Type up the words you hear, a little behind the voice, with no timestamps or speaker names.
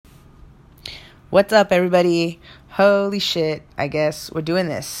What's up, everybody? Holy shit, I guess we're doing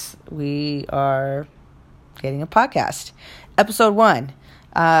this. We are getting a podcast. Episode 1.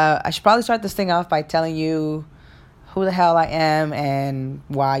 I should probably start this thing off by telling you who the hell I am and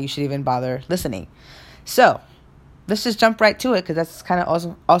why you should even bother listening. So, let's just jump right to it because that's kind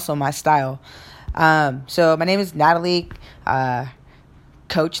of also my style. So, my name is Natalie.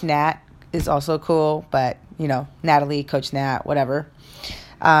 Coach Nat is also cool, but, Natalie, Coach Nat, whatever.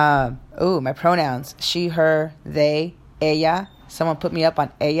 My pronouns, she, her, they, ella. Someone put me up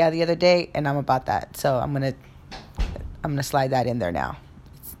on ella the other day, and I'm about that. So I'm gonna slide that in there now.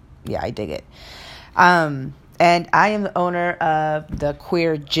 Yeah, I dig it. And I am the owner of the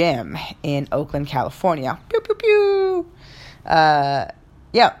Queer Gym in Oakland, California. Pew, pew, pew.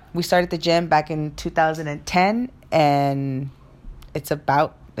 We started the gym back in 2010, and it's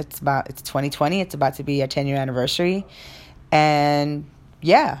 2020. It's about to be our 10-year anniversary, and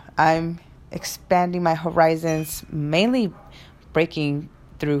I'm expanding my horizons, mainly breaking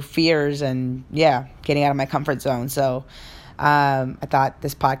through fears and, getting out of my comfort zone. So I thought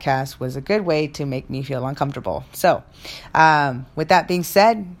this podcast was a good way to make me feel uncomfortable. So with that being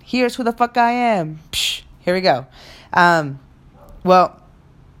said, here's who the fuck I am. Here we go. The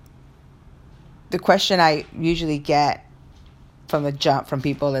question I usually get from the jump from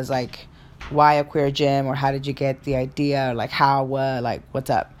people is like, why a queer gym, or how did you get the idea, or like how, what, like what's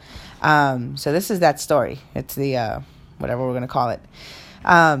up? So this is that story. It's the whatever we're gonna call it.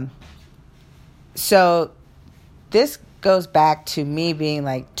 So this goes back to me being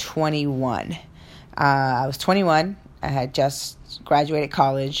like 21. I was 21. I had just graduated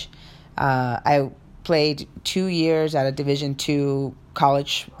college. I played 2 years at a Division II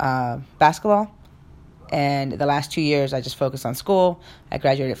college basketball, and the last 2 years I just focused on school. I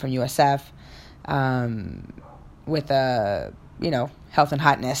graduated from USF. With a, health and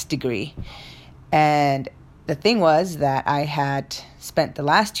hotness degree. And the thing was that I had spent the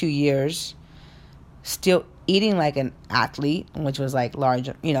last 2 years still eating like an athlete, which was like large,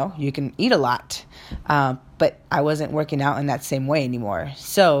 you can eat a lot. But I wasn't working out in that same way anymore.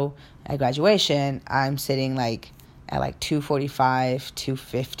 So at graduation, I'm sitting like at like 245,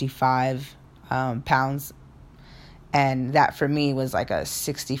 255 pounds. And that for me was like a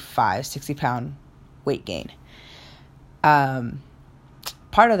 60 pound weight gain.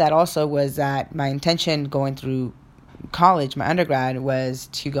 Part of that also was that my intention going through college, my undergrad, was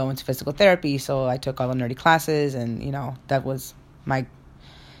to go into physical therapy. So I took all the nerdy classes, and, that was my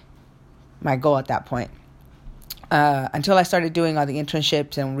goal at that point. Until I started doing all the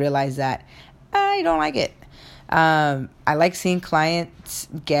internships and realized that I don't like it. I like seeing clients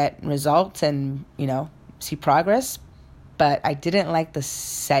get results and, see progress, but I didn't like the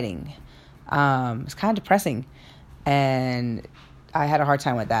setting. It's kind of depressing, and I had a hard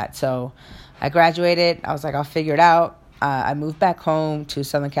time with that. So I graduated. I was like, I'll figure it out. I moved back home to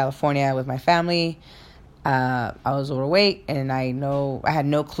Southern California with my family. I was overweight, and I had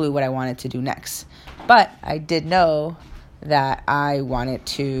no clue what I wanted to do next. But I did know that I wanted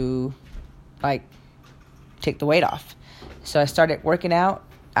to, take the weight off. So I started working out.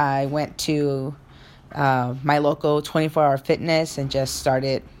 I went to my local 24-hour fitness and just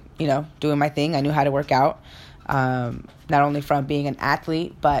started, doing my thing. I knew how to work out, not only from being an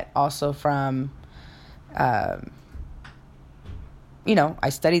athlete, but also from, I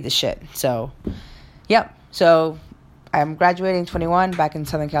studied the shit. So, So I'm graduating 21 back in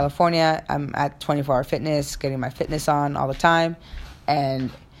Southern California. I'm at 24-hour fitness, getting my fitness on all the time.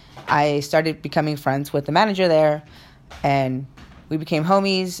 And I started becoming friends with the manager there, and we became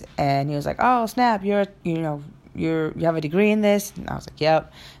homies. And he was like, "Oh, snap, you have a degree in this?" And I was like,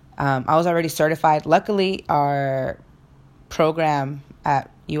 "Yep." I was already certified. Luckily, our program at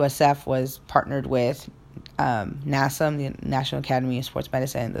USF was partnered with NASM, the National Academy of Sports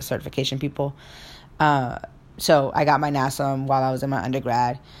Medicine, the certification people. So I got my NASM while I was in my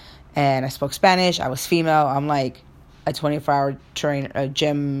undergrad, and I spoke Spanish. I was female. I'm like a 24-hour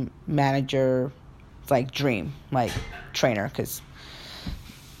gym manager, dream, trainer. Because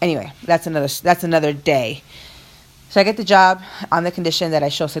anyway, that's another day. So I get the job on the condition that I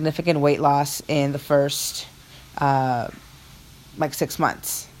show significant weight loss in the first 6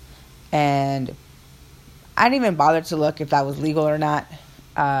 months. And I didn't even bother to look if that was legal or not.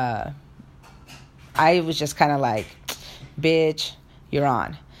 I was just kind of like, bitch, you're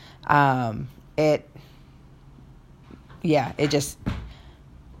on. I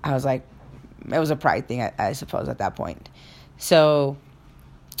was like, it was a pride thing, I suppose, at that point. So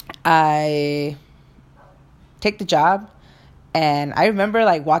I take the job, and I remember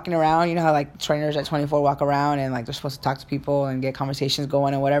walking around, how trainers at 24 walk around and they're supposed to talk to people and get conversations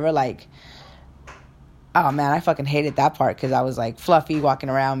going and whatever. oh man, I fucking hated that part because I was like fluffy walking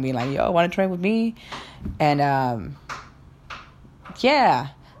around being like, yo, want to train with me? And yeah,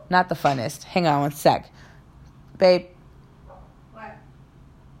 not the funnest. Hang on one sec. Babe. What?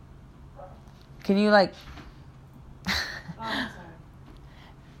 Can you like... Oh, I'm sorry.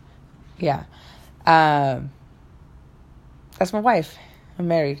 Yeah. That's my wife. I'm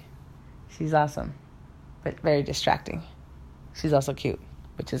married. She's awesome, but very distracting. She's also cute,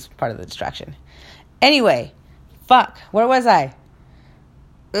 which is part of the distraction. Anyway, fuck. Where was I?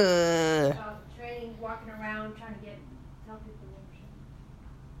 Training, walking around, trying to tell people membership.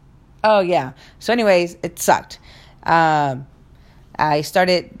 Oh, yeah. So anyways, it sucked. I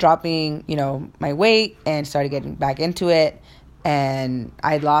started dropping, my weight and started getting back into it. And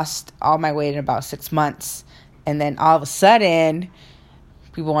I lost all my weight in about 6 months. And then all of a sudden,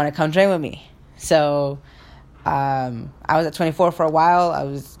 people want to come train with me. So I was at 24 for a while. I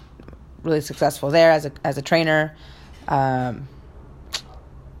was really successful there as a trainer. Long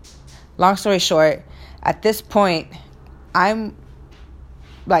story short, at this point, I'm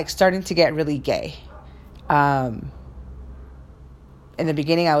like starting to get really gay. In the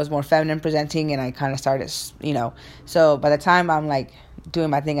beginning, I was more feminine presenting, and I kind of started, So by the time I'm like doing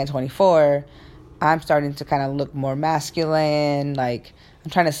my thing at 24, I'm starting to kind of look more masculine. Like I'm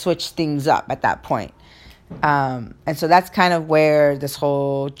trying to switch things up at that point. And so that's kind of where this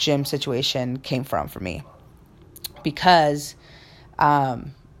whole gym situation came from for me. Because, I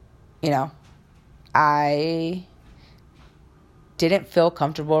didn't feel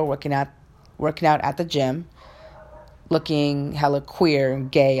comfortable working out at the gym, looking hella queer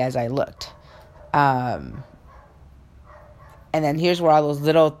and gay as I looked. And then here's where all those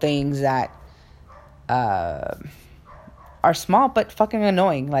little things that are small but fucking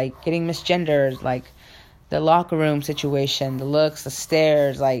annoying, like getting misgendered, like the locker room situation, the looks, the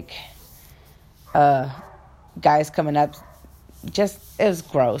stares, like guys coming up, it was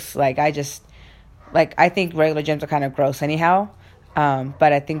gross. Like I think regular gyms are kind of gross anyhow,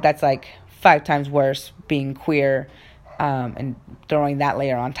 but I think that's like 5 times worse being queer and throwing that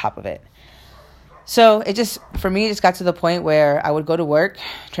layer on top of it. So for me, it just got to the point where I would go to work,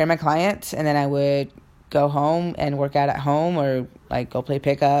 train my clients, and then I would go home and work out at home or like go play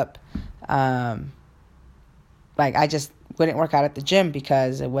pickup. Like I just wouldn't work out at the gym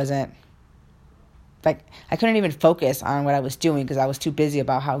because it wasn't like I couldn't even focus on what I was doing because I was too busy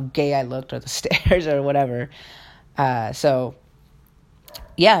about how gay I looked or the stairs or whatever. So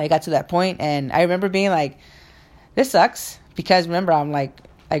yeah, I got to that point, and I remember being like, this sucks, because remember, I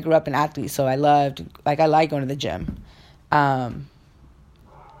grew up an athlete, so I like going to the gym. And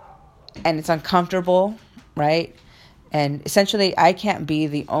it's uncomfortable, right? And essentially, I can't be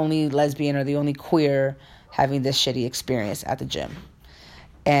the only lesbian or the only queer having this shitty experience at the gym.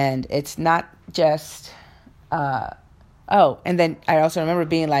 And it's not just, and then I also remember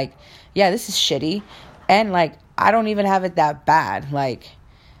being like, yeah, this is shitty. And like, I don't even have it that bad. Like,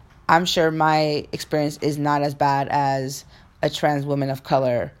 I'm sure my experience is not as bad as a trans woman of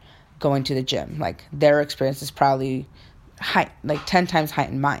color going to the gym. Like, their experience is probably 10 times higher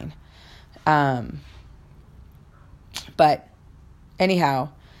than mine. But anyhow,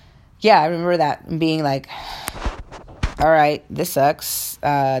 yeah, I remember that and being like, all right, this sucks.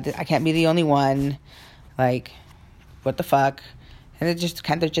 I can't be the only one. Like, what the fuck? And it just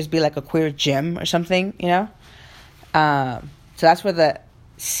can't there just be like a queer gym or something, So that's where the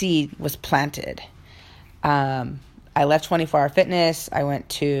seed was planted. I left 24 Hour Fitness. I went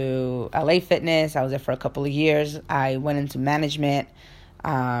to LA Fitness. I was there for a couple of years. I went into management.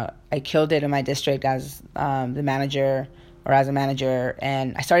 I killed it in my district as a manager,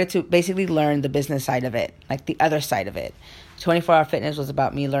 and I started to basically learn the business side of it, like the other side of it. 24 Hour Fitness was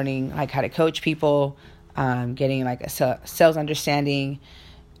about me learning like how to coach people, getting like a sales understanding.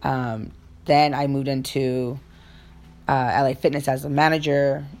 Then I moved into LA Fitness as a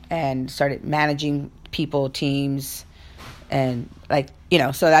manager and started managing people, teams, and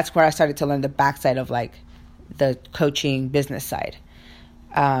so that's where I started to learn the backside of like the coaching business side.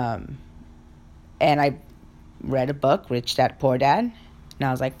 And I read a book, Rich Dad Poor Dad, and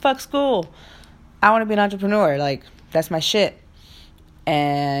I was like, fuck school, I want to be an entrepreneur, like that's my shit.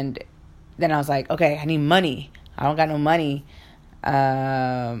 And then I was like, okay, I need money. I don't got no money.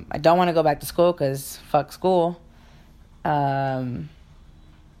 I don't want to go back to school because fuck school. How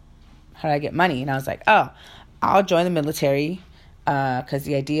do I get money? And I was like, oh, I'll join the military, because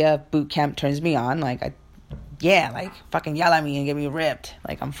the idea of boot camp turns me on. Like, fucking yell at me and get me ripped.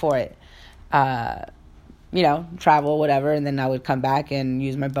 Like, I'm for it. Travel, whatever. And then I would come back and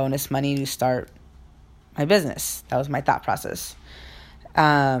use my bonus money to start my business. That was my thought process.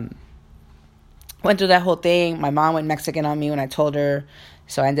 went through that whole thing. My mom went Mexican on me when I told her,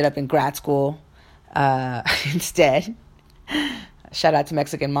 so I ended up in grad school instead. Shout out to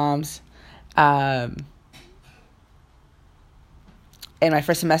Mexican moms. In my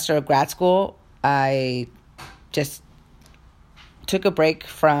first semester of grad school, I just took a break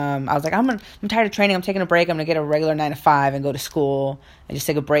from, I was like, I'm tired of training. I'm taking a break. I'm going to get a regular 9 to 5 and go to school and just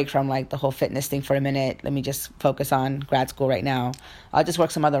take a break from like the whole fitness thing for a minute. Let me just focus on grad school right now. I'll just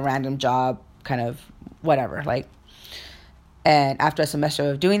work some other random job, kind of whatever. And after a semester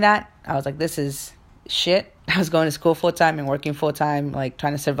of doing that, I was like, this is shit. I was going to school full time and working full time, like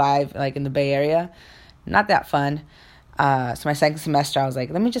trying to survive like in the Bay Area. Not that fun. So my second semester, I was like,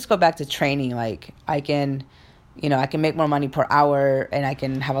 let me just go back to training. Like I can make more money per hour and I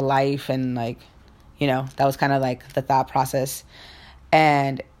can have a life. And like, that was kind of like the thought process.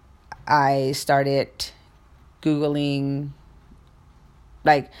 And I started Googling,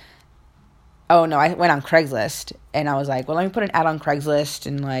 I went on Craigslist and I was like, well, let me put an ad on Craigslist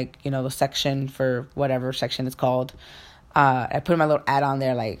and like, the section for whatever section it's called. I put my little ad on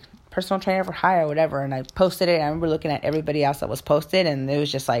there, like personal trainer for hire or whatever. And I posted it. I remember looking at everybody else that was posted and it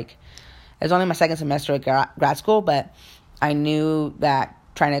was just like, it was only my second semester at grad school, but I knew that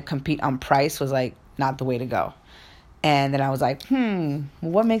trying to compete on price was like not the way to go. And then I was like,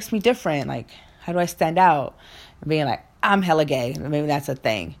 what makes me different? Like, how do I stand out? And being like, I'm hella gay. Maybe that's a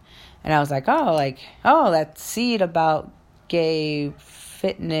thing. And I was like, that seed about gay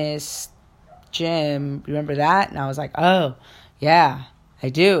fitness gym. Remember that? And I was like, oh, yeah, I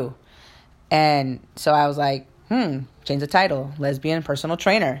do. And so I was like, change the title, lesbian personal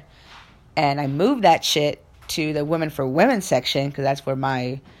trainer. And I moved that shit to the Women for Women section because that's where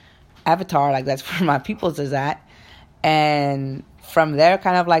my avatar, like that's where my peoples is at. And from there,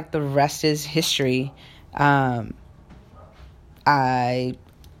 kind of like the rest is history. I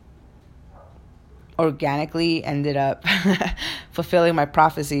organically ended up fulfilling my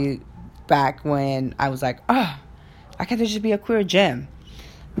prophecy back when I was like, oh, why can't there just be a queer gym?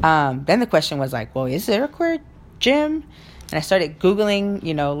 Then the question was like, well, is there a queer gym? And I started Googling,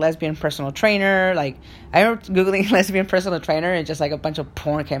 lesbian personal trainer. Like, I remember Googling lesbian personal trainer and just like a bunch of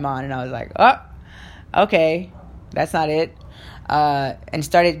porn came on. And I was like, oh, okay, that's not it. And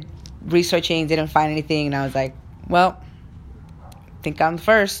started researching, didn't find anything. And I was like, well, I think I'm the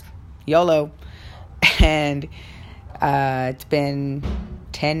first. YOLO. And it's been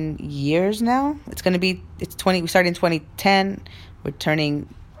 10 years now. We started in 2010. We're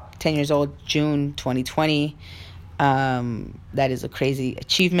turning 10 years old June 2020. That is a crazy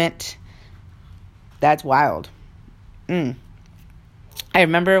achievement. That's wild. I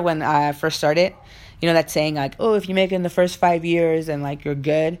remember when I first started, that saying like, oh, if you make it in the first 5 years and like you're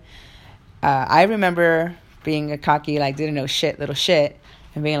good. I remember being a cocky, like didn't know shit, little shit,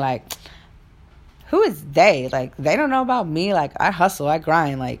 and being like, who is they? Like, they don't know about me. Like, I hustle, I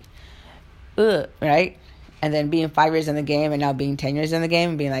grind, like, right? And then being 5 years in the game and now being 10 years in the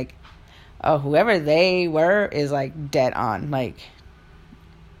game and being like, oh, whoever they were is like dead on. Like,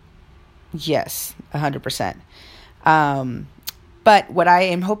 yes, 100%. But what I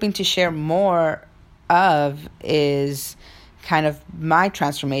am hoping to share more of is kind of my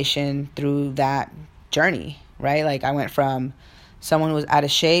transformation through that journey, right? Like, I went from someone who was out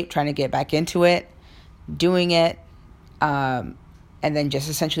of shape, trying to get back into it, doing it, and then just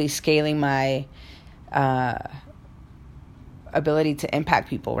essentially scaling my ability to impact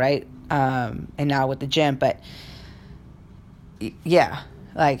people, right? And now with the gym. But yeah,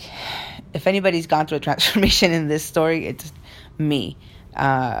 like, if anybody's gone through a transformation in this story, it's me,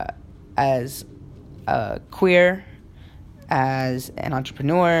 as a queer, as an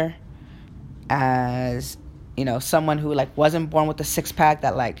entrepreneur, as someone who like wasn't born with a six-pack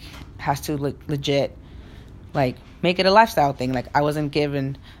that like has to legit like make it a lifestyle thing. Like, I wasn't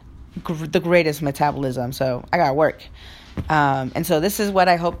given the greatest metabolism, so I gotta work. And so this is what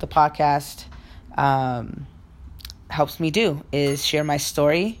I hope the podcast helps me do, is share my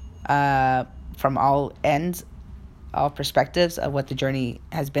story from all ends, all perspectives of what the journey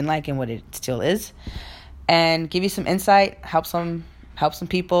has been like and what it still is, and give you some insight, help some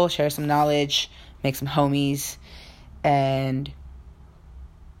people, share some knowledge, make some homies, and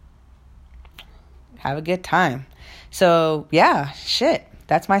have a good time. So yeah, shit,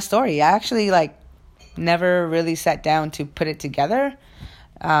 that's my story. I actually like never really sat down to put it together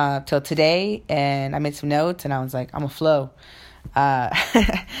till today, and I made some notes and I was like, I'm a flow.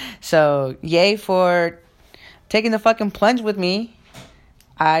 So yay for taking the fucking plunge with me.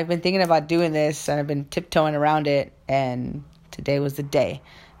 I've been thinking about doing this and I've been tiptoeing around it, and today was the day.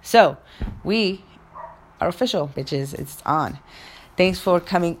 So we are official, bitches. It's on. Thanks for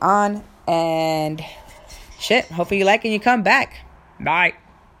coming on. And shit, hopefully you like it and you come back. Bye.